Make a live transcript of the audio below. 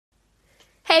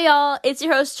Hey y'all, it's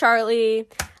your host Charlie.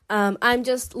 I'm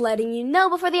just letting you know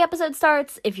before the episode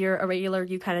starts. If you're a regular,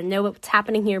 you kind of know what's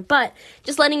happening here, but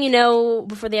just letting you know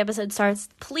before the episode starts,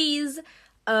 please hit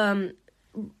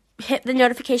the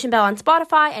notification bell on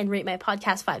Spotify and rate my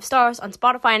podcast 5 stars on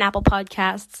Spotify and Apple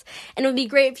Podcasts. And it would be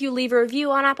great if you leave a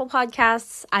review on Apple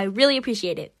Podcasts. I really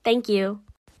appreciate it. Thank you.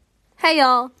 Hey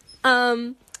y'all.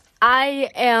 I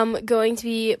am going to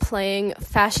be playing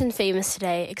Fashion Famous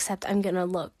today, except I'm going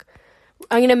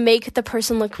to make the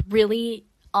person look really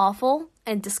awful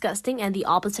and disgusting and the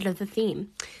opposite of the theme.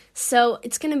 So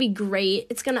it's going to be great.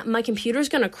 My computer's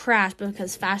going to crash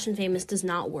because Fashion Famous does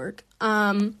not work.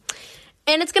 And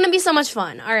it's going to be so much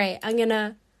fun. All right,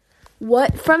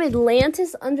 what? From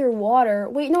Atlantis underwater?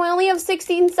 Wait, no, I only have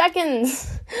 16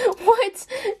 seconds. What?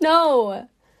 No.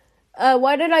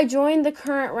 Why did I join the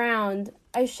current round?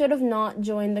 I should have not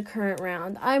joined the current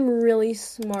round. I'm really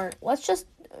smart. Let's just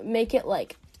make it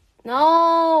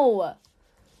No,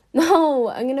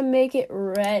 I'm going to make it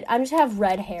red. I just have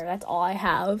red hair. That's all I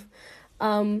have.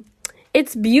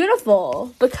 It's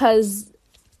beautiful because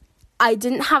I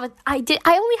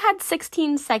only had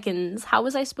 16 seconds. How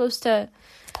was I supposed to,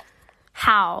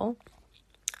 So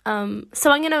I'm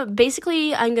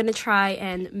going to try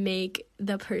and make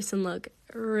the person look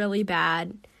really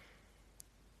bad.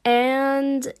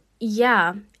 And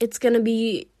yeah, it's going to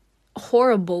be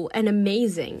horrible and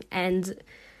amazing. And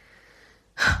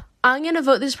I'm going to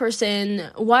vote this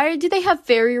person. Why do they have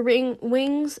fairy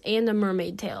wings and a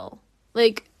mermaid tail?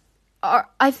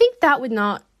 I think that would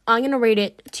not... I'm going to rate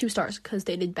it 2 stars because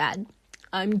they did bad.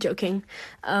 I'm joking.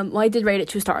 I did rate it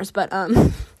 2 stars, but I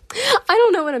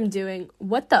don't know what I'm doing.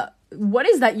 What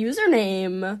is that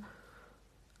username?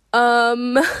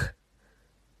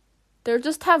 They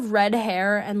just have red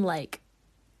hair and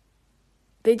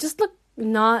they just look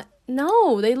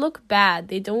they look bad.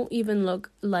 They don't even look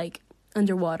like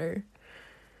underwater.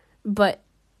 But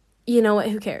you know what,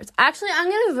 who cares? Actually, I'm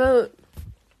gonna vote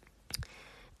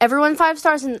everyone 5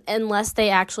 stars unless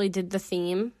they actually did the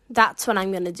theme. That's what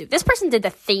I'm gonna do. This person did the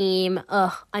theme.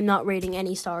 I'm not rating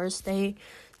any stars. They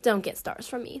don't get stars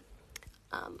from me.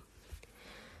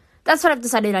 That's what I've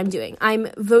decided I'm doing. I'm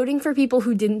voting for people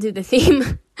who didn't do the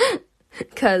theme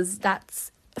because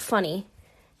that's funny.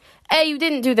 Hey, you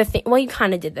didn't do the theme. Well, you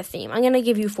kind of did the theme. I'm gonna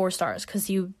give you 4 stars because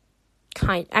you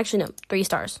 3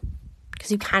 stars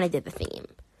because you kind of did the theme.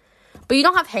 But you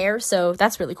don't have hair, so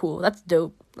that's really cool. That's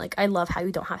dope. I love how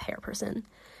you don't have hair, person.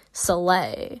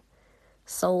 Soleil.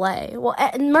 Well,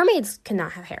 mermaids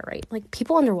cannot have hair, right?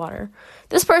 People underwater.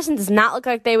 This person does not look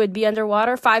like they would be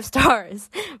underwater. 5 stars.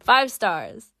 5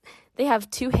 stars. They have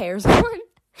 2 hairs on.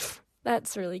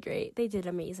 That's really great. They did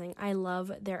amazing. I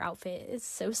love their outfit. It's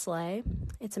so slay.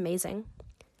 It's amazing.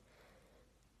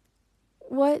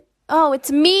 What? Oh,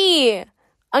 it's me.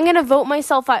 I'm going to vote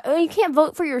myself out. Oh, you can't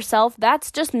vote for yourself.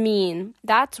 That's just mean.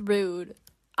 That's rude.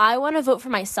 I want to vote for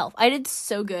myself. I did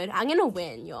so good. I'm going to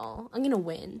win, y'all. I'm going to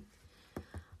win.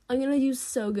 I'm going to do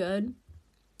so good.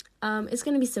 It's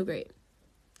going to be so great.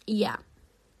 Yeah.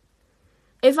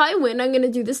 If I win, I'm going to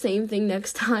do the same thing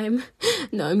next time.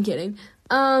 No, I'm kidding.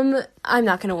 I'm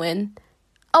not going to win.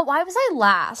 Oh, why was I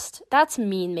last? That's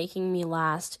mean, making me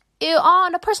last. Ew,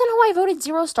 and a person who I voted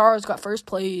 0 stars got first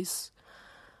place.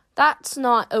 That's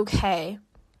not okay.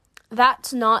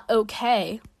 That's not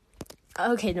okay.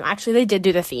 Okay, no, actually, they did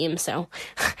do the theme, so.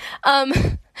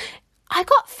 I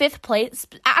got 5th place.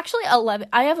 Actually, 11.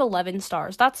 I have 11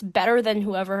 stars. That's better than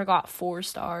whoever got 4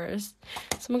 stars.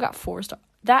 Someone got 4 stars.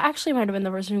 That actually might have been the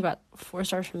person who got 4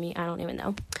 stars from me. I don't even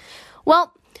know.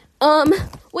 Well,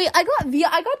 wait, I got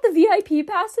the VIP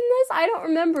pass in this? I don't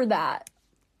remember that.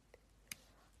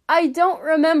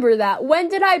 When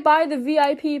did I buy the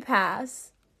VIP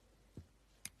pass?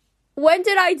 When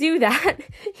did I do that?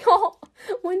 Y'all,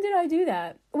 when did I do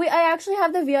that? Wait, I actually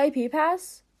have the VIP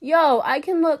pass? Yo, I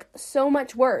can look so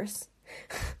much worse.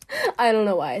 I don't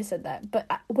know why I said that. But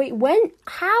wait, when?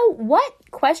 How?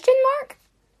 What? Question mark?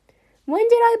 When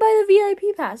did I buy the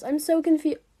VIP pass? I'm so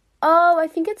confused. Oh, I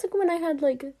think it's when I had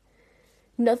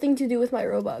nothing to do with my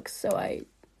Robux.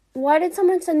 Why did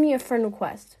someone send me a friend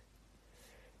request?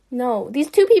 No, these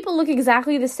 2 people look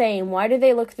exactly the same. Why do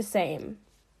they look the same?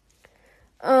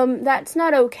 That's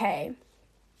not okay.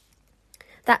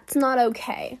 That's not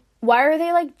okay. Why are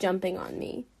they jumping on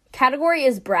me? Category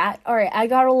is brat. All right, I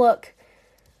gotta look.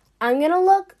 I'm gonna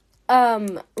look,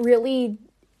 really,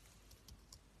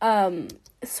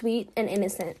 sweet and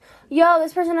innocent. Yo,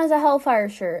 this person has a Hellfire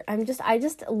shirt. I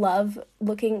just love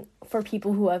looking for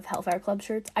people who have Hellfire Club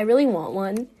shirts. I really want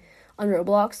one on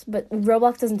Roblox, but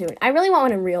Roblox doesn't do it. I really want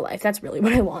one in real life. That's really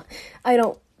what I want. I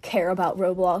don't care about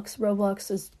Roblox. Roblox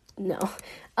is No.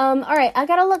 All right, I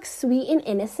gotta look sweet and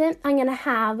innocent. I'm gonna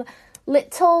have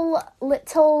little,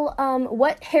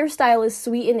 what hairstyle is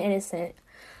sweet and innocent?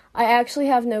 I actually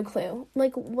have no clue.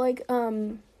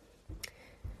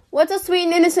 What's a sweet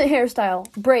and innocent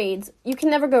hairstyle? Braids. You can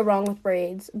never go wrong with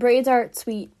braids. Braids are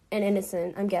sweet and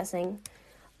innocent, I'm guessing.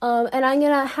 And I'm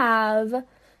gonna have,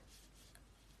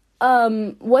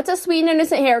 what's a sweet and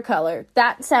innocent hair color?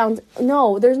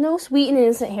 No, there's no sweet and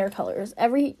innocent hair colors.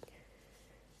 I'm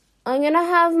gonna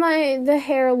have the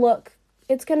hair look,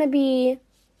 it's gonna be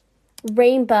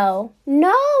rainbow. No,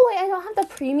 I don't have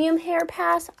the premium hair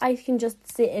pass. I can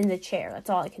just sit in the chair. That's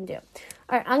all I can do.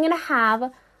 All right, I'm gonna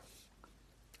have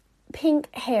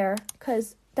pink hair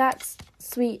because that's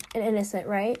sweet and innocent,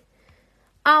 right?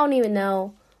 I don't even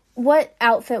know what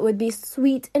outfit would be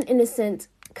sweet and innocent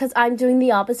because I'm doing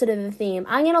the opposite of the theme.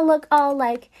 I'm gonna look all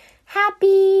like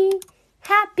happy.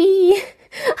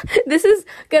 This is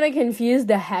gonna confuse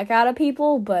the heck out of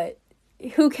people, but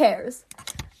who cares?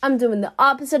 I'm doing the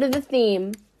opposite of the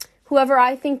theme. Whoever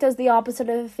I think does the opposite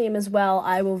of the theme as well,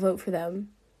 I will vote for them.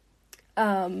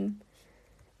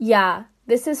 Yeah,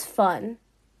 this is fun.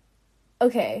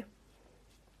 Okay.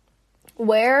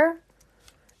 Where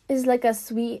is like a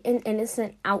sweet and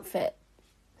innocent outfit?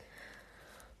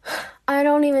 I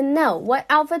don't even know. What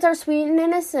outfits are sweet and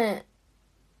innocent?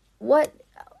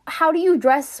 How do you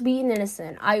dress sweet and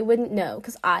innocent? I wouldn't know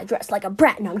because I dress like a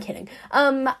brat. No, I'm kidding.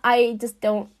 I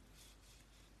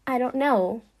don't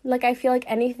know. Like, I feel like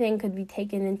anything could be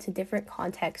taken into different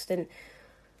context, and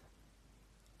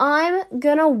I'm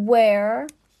gonna wear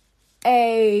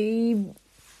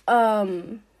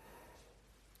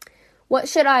what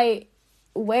should I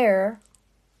wear?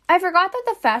 I forgot that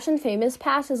the Fashion Famous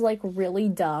pass is, like, really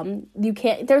dumb.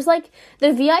 There's, like,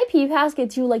 the VIP pass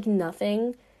gets you, like,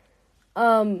 nothing.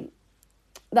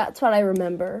 That's what I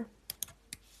remember.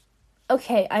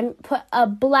 Okay, I'm put a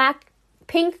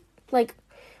pink, like,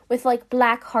 with, like,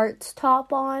 black hearts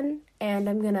top on, and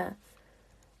I'm gonna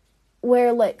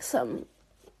wear, like, some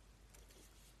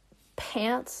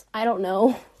pants. I don't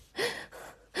know.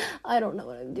 I don't know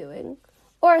what I'm doing.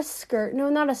 Or a skirt. No,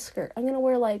 not a skirt. I'm gonna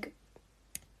wear, like,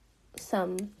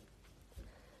 some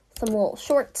little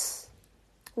shorts,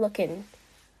 looking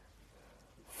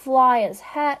fly as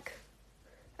heck.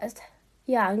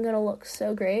 Yeah, I'm gonna look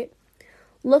so great.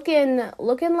 Looking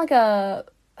like a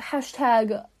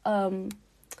hashtag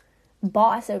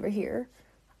boss over here.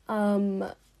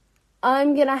 I'm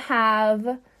gonna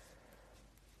have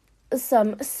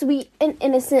some sweet and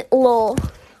innocent a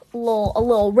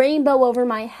little rainbow over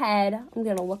my head. I'm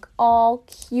gonna look all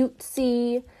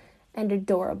cutesy and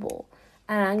adorable.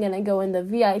 And I'm gonna go in the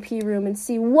VIP room and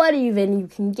see what even you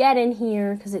can get in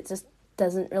here, because it just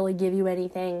doesn't really give you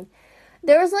anything.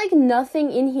 There's, like,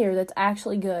 nothing in here that's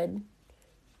actually good.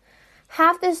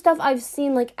 Half this stuff I've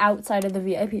seen, like, outside of the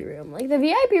VIP room. Like, the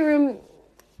VIP room,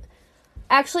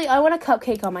 actually, I want a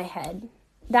cupcake on my head.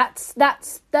 That's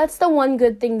the one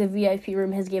good thing the VIP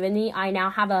room has given me. I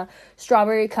now have a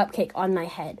strawberry cupcake on my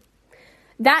head.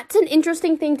 That's an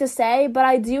interesting thing to say, but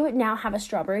I do now have a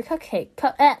strawberry cupcake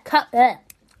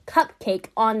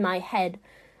on my head.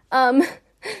 I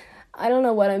don't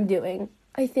know what I'm doing.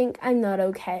 I think I'm not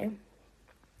okay.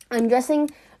 I'm dressing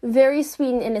very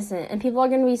sweet and innocent, and people are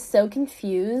going to be so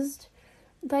confused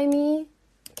by me.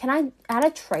 Can I add a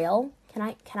trail? Can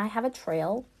I have a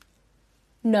trail?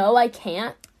 No, I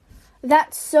can't.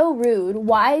 That's so rude.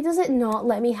 Why does it not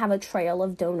let me have a trail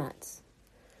of donuts?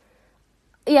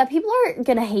 Yeah, people are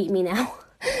going to hate me now.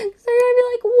 They're going to be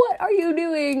like, what are you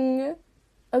doing?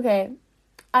 Okay.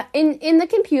 In the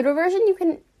computer version, you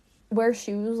can wear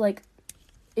shoes, like,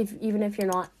 even if you're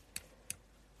not.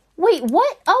 Wait,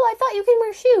 what? Oh, I thought you can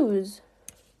wear shoes.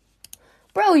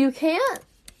 Bro, you can't?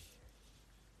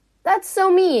 That's so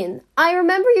mean. I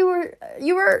remember you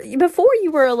were before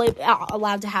you were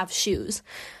allowed to have shoes.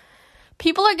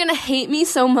 People are gonna hate me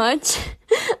so much.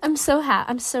 I'm so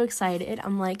excited.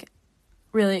 I'm, like,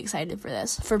 really excited for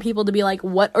this. For people to be like,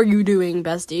 what are you doing,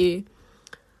 bestie?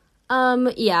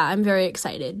 Yeah, I'm very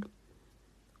excited.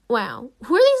 Wow.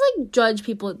 Who are these, like, judge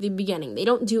people at the beginning? They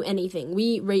don't do anything.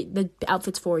 We rate the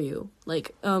outfits for you.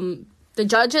 Like, the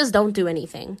judges don't do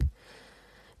anything.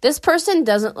 This person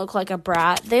doesn't look like a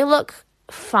brat. They look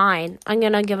fine. I'm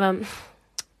gonna give them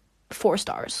 4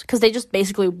 stars. Because they just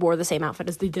basically wore the same outfit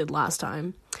as they did last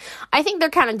time. I think they're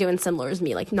kind of doing similar as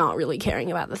me. Like, not really caring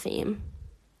about the theme.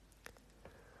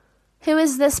 Who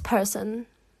is this person?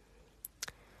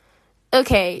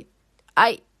 Okay.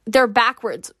 They're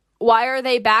backwards. Why are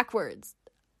they backwards?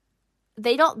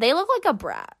 They look like a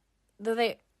brat.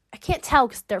 I can't tell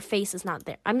because their face is not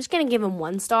there. I'm just going to give them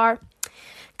 1 star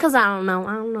because I don't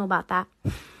know about that.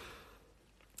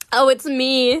 Oh, it's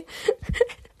me.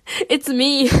 It's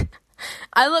me.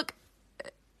 I look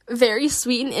very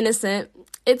sweet and innocent.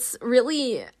 It's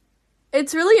really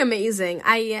amazing.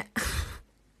 I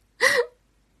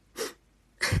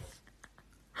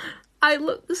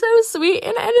look so sweet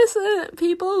and innocent.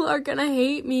 People are gonna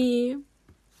hate me.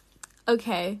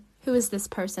 Okay, who is this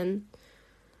person?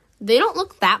 They don't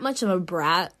look that much of a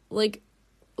brat. Like,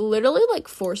 literally, like,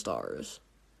 4 stars.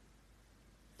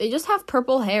 They just have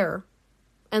purple hair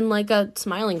and, like, a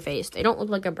smiling face. They don't look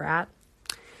like a brat.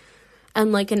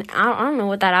 And, like, I don't know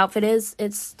what that outfit is.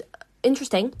 It's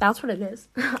interesting. That's what it is.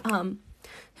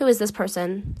 Who is this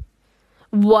person?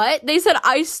 What? They said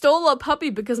I stole a puppy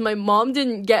because my mom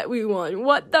didn't get me one.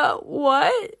 What the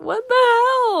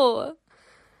hell?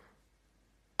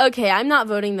 Okay, I'm not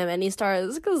voting them any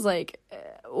stars because, like,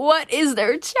 what is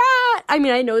their chat? I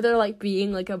mean, I know they're, like,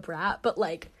 being, like, a brat, but,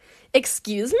 like,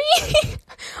 excuse me?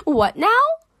 What now?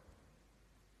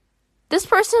 This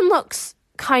person looks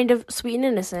kind of sweet and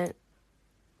innocent.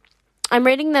 I'm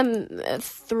rating them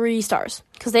 3 stars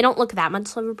because they don't look that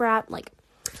much of a brat. Like,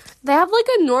 they have, like,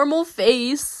 a normal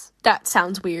face. That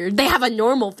sounds weird. They have a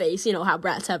normal face. You know how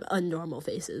brats have unnormal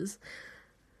faces.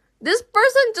 This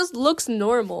person just looks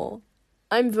normal.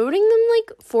 I'm voting them,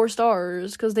 like, 4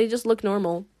 stars because they just look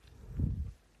normal.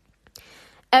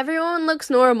 Everyone looks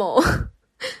normal.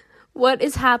 What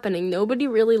is happening? Nobody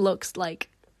really looks like...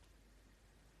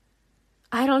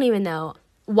 I don't even know.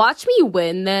 Watch me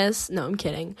win this. No, I'm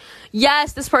kidding.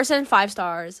 Yes, this person, 5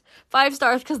 stars. 5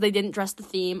 stars because they didn't dress the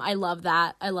theme. I love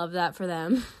that. I love that for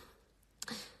them.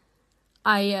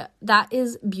 That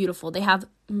is beautiful. They have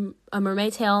a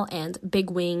mermaid tail and big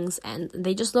wings, and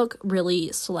they just look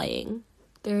really slaying.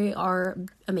 They are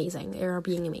amazing. They are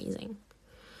being amazing.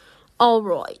 All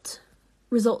right.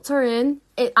 Results are in.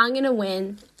 I'm going to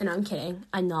win, and I'm kidding.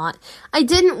 I'm not. I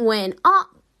didn't win.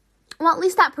 Well, at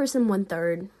least that person won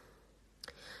 3rd.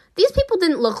 These people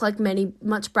didn't look like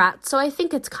much brats, so I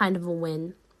think it's kind of a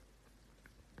win.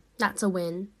 That's a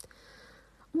win.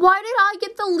 Why did I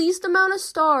get the least amount of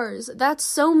stars? That's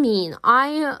so mean.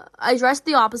 I dressed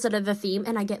the opposite of the theme,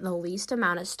 and I get the least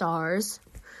amount of stars.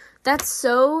 That's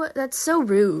so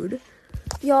rude.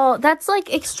 Y'all, that's,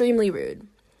 like, extremely rude.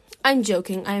 I'm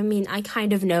joking. I mean, I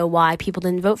kind of know why people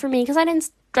didn't vote for me, because I didn't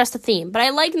dress the theme. But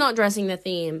I like not dressing the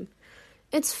theme.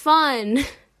 It's fun.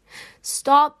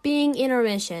 Stop being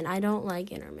intermission. I don't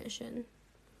like intermission.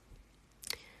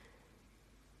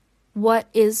 What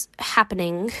is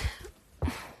happening?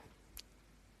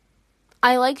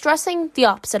 I like dressing the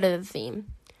opposite of the theme.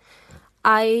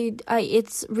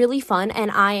 It's really fun, and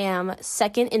I am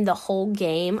 2nd in the whole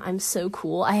game. I'm so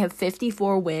cool. I have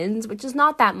 54 wins, which is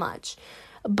not that much,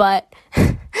 but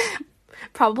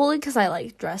probably because I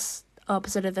like dress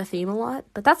opposite of the theme a lot,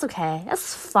 but that's okay.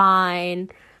 That's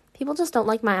fine. People just don't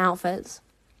like my outfits.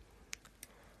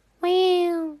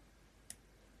 Wow.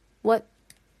 What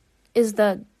is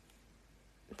the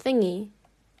thingy?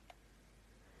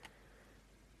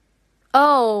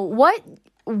 Oh, what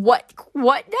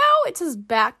now? It says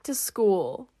back to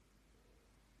school.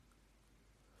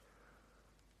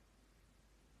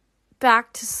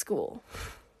 Back to school.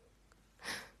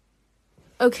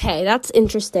 Okay, that's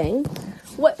interesting.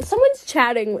 What? Someone's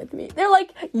chatting with me. They're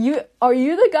like, are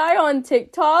you the guy on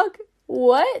TikTok?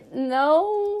 What?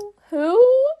 No. Who?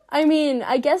 I mean,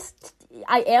 I guess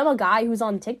I am a guy who's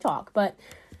on TikTok, but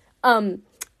my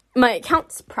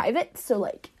account's private, so,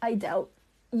 like, I doubt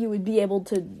you would be able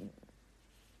to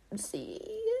see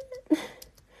it.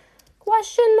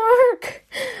 Question mark.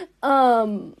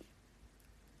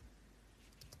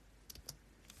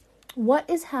 What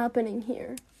is happening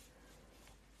here?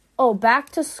 Oh, back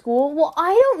to school? Well,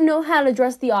 I don't know how to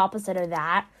dress the opposite of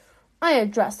that. I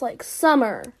dress like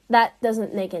summer. That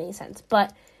doesn't make any sense.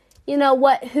 But, you know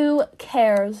what? Who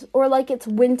cares? Or like it's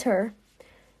winter.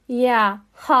 Yeah.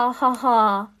 Ha ha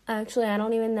ha. Actually, I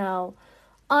don't even know.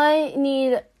 I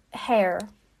need hair.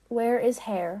 Where is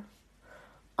hair?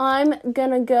 I'm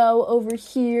gonna go over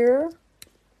here.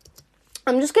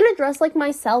 I'm just gonna dress like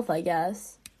myself, I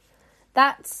guess.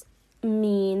 That's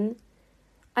mean.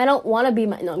 I don't want to be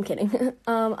no, I'm kidding.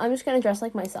 I'm just gonna dress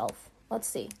like myself. Let's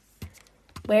see.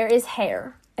 Where is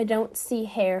hair? I don't see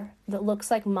hair that looks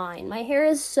like mine. My hair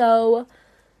is so,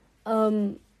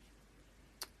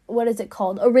 what is it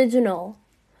called? Original.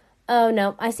 Oh,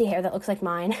 no, I see hair that looks like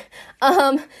mine.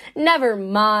 Never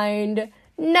mind.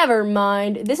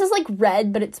 This is, like,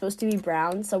 red, but it's supposed to be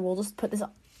brown, so we'll just put this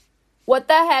on. What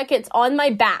the heck? It's on my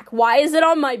back. Why is it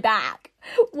on my back?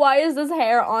 Why is this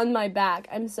hair on my back?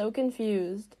 I'm so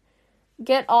confused.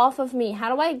 Get off of me.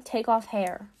 How do I take off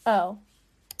hair? Oh.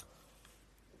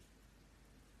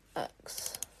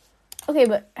 X. Okay,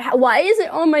 but why is it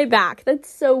on my back? That's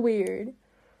so weird.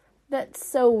 Let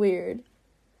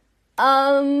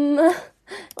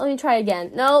me try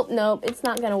again. Nope, it's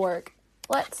not gonna work.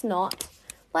 Let's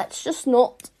just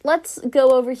not. Let's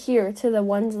go over here to the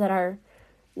ones that are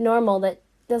normal that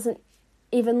doesn't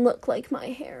even look like my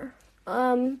hair.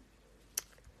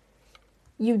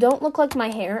 You don't look like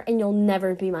my hair, and you'll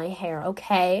never be my hair,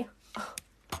 okay?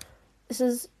 This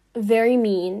is very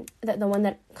mean that the one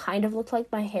that kind of looked like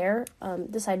my hair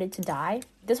decided to die.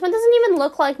 This one doesn't even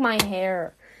look like my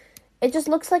hair. It just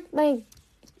looks like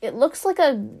it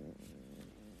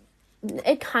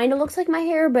kind of looks like my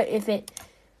hair, but if it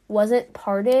wasn't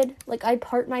parted, like I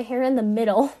part my hair in the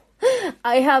middle.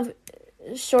 I have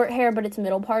short hair, but it's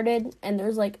middle parted, and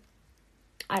there's like,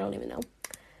 I don't even know.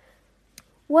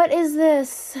 What is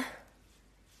this?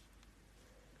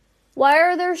 Why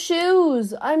are there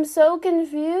shoes? I'm so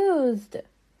confused.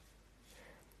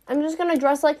 I'm just gonna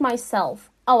dress like myself.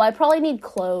 Oh, I probably need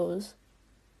clothes.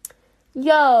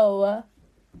 Yo.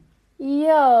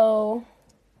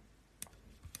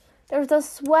 There's a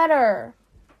sweater.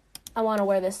 I want to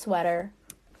wear this sweater.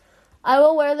 I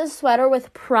will wear this sweater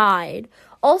with pride.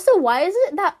 Also, why is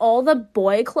it that all the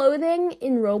boy clothing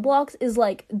in Roblox is,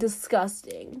 like,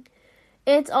 disgusting?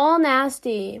 It's all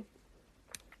nasty.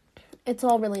 It's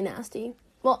all really nasty.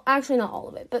 Well, actually not all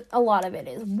of it, but a lot of it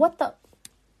is. What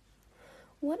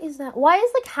is that? Why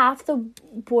is, like, half the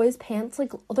boys' pants,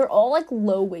 like, they're all, like,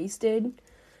 low-waisted?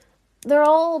 They're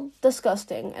all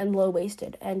disgusting and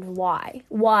low-waisted. And why?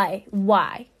 Why?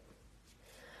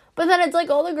 But then it's,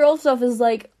 like, all the girl stuff is,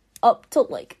 like, up to,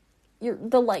 like,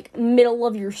 the middle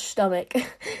of your stomach.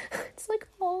 It's, like,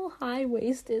 all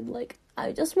high-waisted. Like,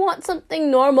 I just want something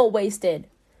normal-waisted.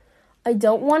 I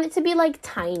don't want it to be, like,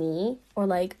 tiny or,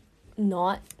 like,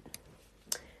 not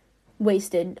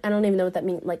waisted. I don't even know what that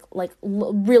means. Like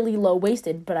really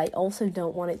low-waisted, but I also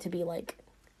don't want it to be, like,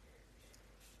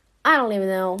 I don't even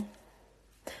know.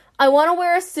 I want to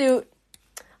wear a suit.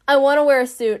 I'm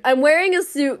wearing a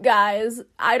suit, guys.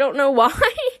 I don't know why.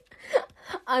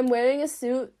 I'm wearing a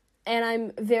suit, and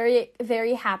I'm very,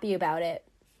 very happy about it.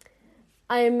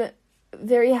 I'm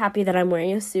very happy that I'm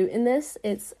wearing a suit in this.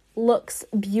 It looks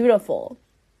beautiful.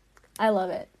 I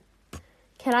love it.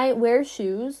 Can I wear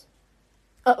shoes?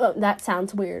 Oh, that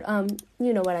sounds weird.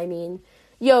 You know what I mean.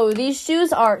 Yo, these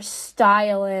shoes are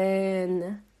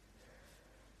styling.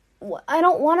 I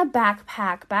don't want a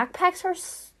backpack. Backpacks are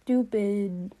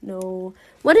stupid. No.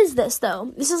 What is this,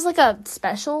 though? This is like a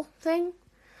special thing?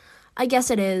 I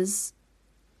guess it is.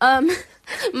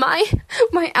 My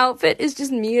outfit is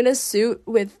just me in a suit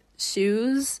with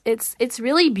shoes. It's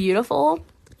really beautiful.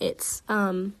 It's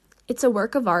a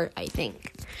work of art, I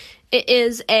think. It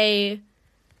is a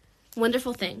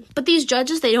wonderful thing. But these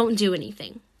judges, they don't do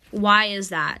anything. Why is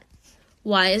that?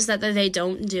 Why is that they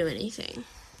don't do anything?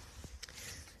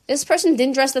 This person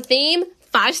didn't dress the theme.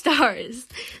 5 stars.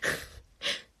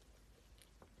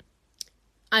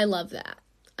 I love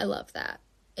that.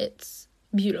 It's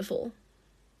beautiful.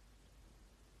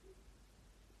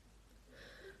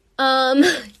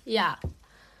 Yeah.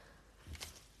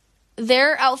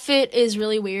 Their outfit is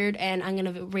really weird, and I'm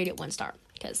gonna rate it 1 star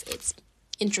because it's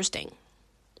interesting.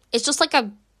 It's just like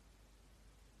a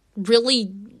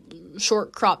really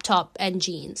short crop top and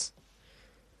jeans.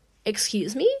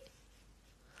 Excuse me?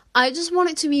 I just want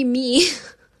it to be me.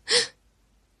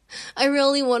 I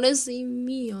really want to see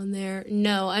me on there.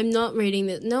 No, I'm not rating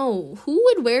this. No, who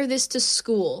would wear this to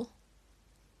school?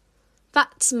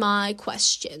 That's my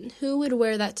question. Who would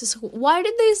wear that to school? Why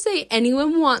did they say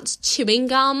anyone wants chewing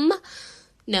gum?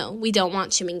 No, we don't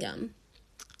want chewing gum.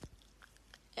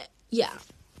 Yeah.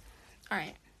 All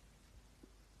right.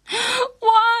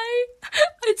 Why?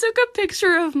 I took a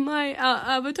picture of my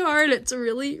avatar, and it's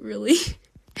really, really,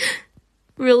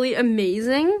 really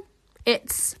amazing.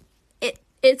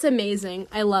 It's amazing.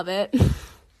 I love it.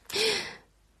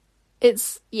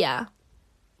 Yeah.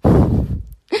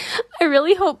 I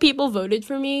really hope people voted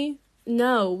for me.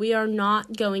 No, we are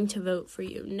not going to vote for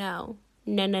you. No.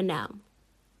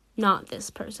 Not this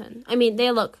person. I mean,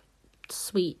 they look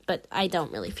sweet, but I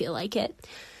don't really feel like it.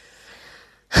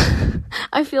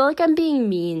 I feel like I'm being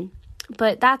mean,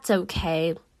 but that's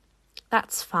okay.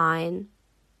 That's fine.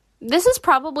 This is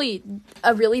probably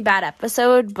a really bad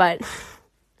episode, but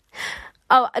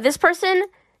this person,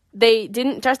 they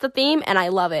didn't dress the theme, and I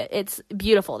love it. It's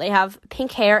beautiful. They have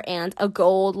pink hair and a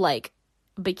gold,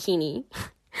 bikini.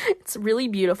 It's really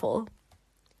beautiful.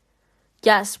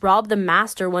 Yes, Rob the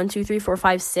Master, 1, 2, 3, 4,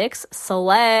 5, 6.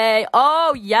 Slay.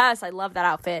 Oh, yes, I love that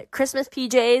outfit. Christmas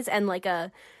PJs and,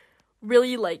 a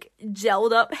really,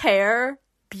 gelled up hair.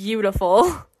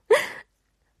 Beautiful.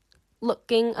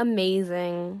 looking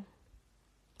amazing.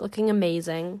 Looking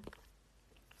amazing.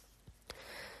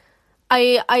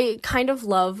 I kind of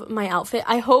love my outfit.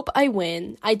 I hope I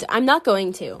win. I'm not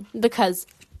going to, because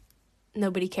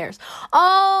nobody cares.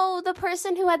 Oh, the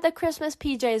person who had the Christmas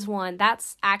PJs won.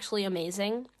 That's actually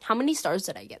amazing. How many stars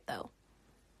did I get, though?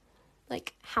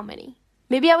 Like, how many?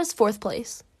 Maybe I was 4th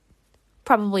place.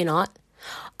 Probably not.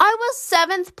 I was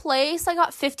 7th place. I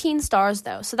got 15 stars,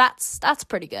 though. So that's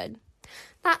pretty good.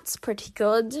 That's pretty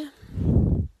good.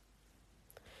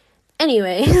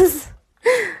 Anyways.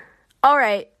 All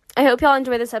right. I hope y'all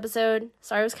enjoy this episode.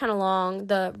 Sorry it was kind of long.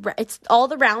 It's all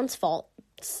the rounds' fault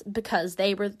because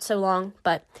they were so long.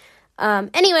 But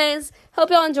anyways,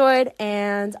 hope y'all enjoyed,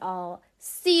 and I'll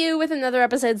see you with another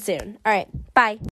episode soon. All right. Bye.